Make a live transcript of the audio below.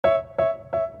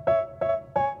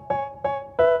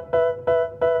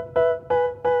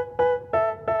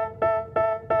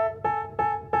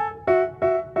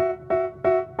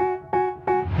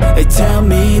tell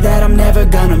me that I'm never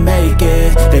gonna make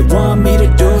it. They want me to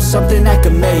do something that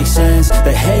could make sense.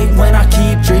 They hate when I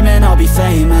keep dreaming I'll be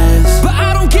famous, but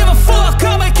I don't give a fuck,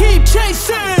 I'ma keep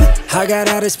chasing. I got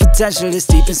all this potential that's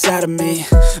deep inside of me,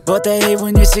 but they hate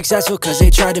when you're successful cause they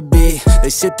try to be. They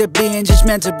sit there being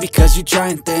judgmental because you're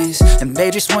trying things, and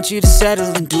they just want you to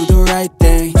settle and do the right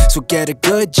thing. So get a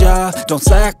good job, don't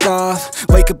slack off.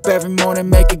 Wake up every morning,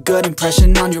 make a good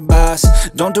impression on your boss.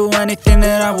 Don't do anything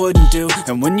that I wouldn't do,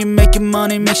 and when you're making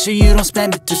money, make sure you don't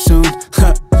spend it too soon.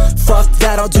 Fuck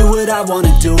that, I'll do what I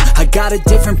wanna do. I got a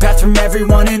different path from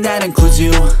everyone, and that includes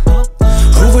you.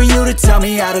 Who are you to tell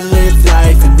me how to live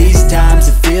life? In these times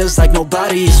it feels like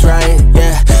nobody's right,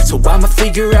 yeah. So I'ma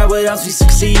figure out what else we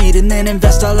succeed, and then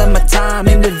invest all of my time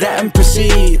into that and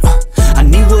proceed. I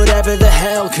need whatever the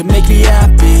hell could make me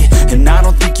happy, and I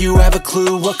don't think you have a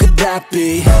clue what could that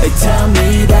be. They tell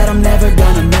me that I'm never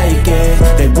gonna make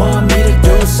it. They want me to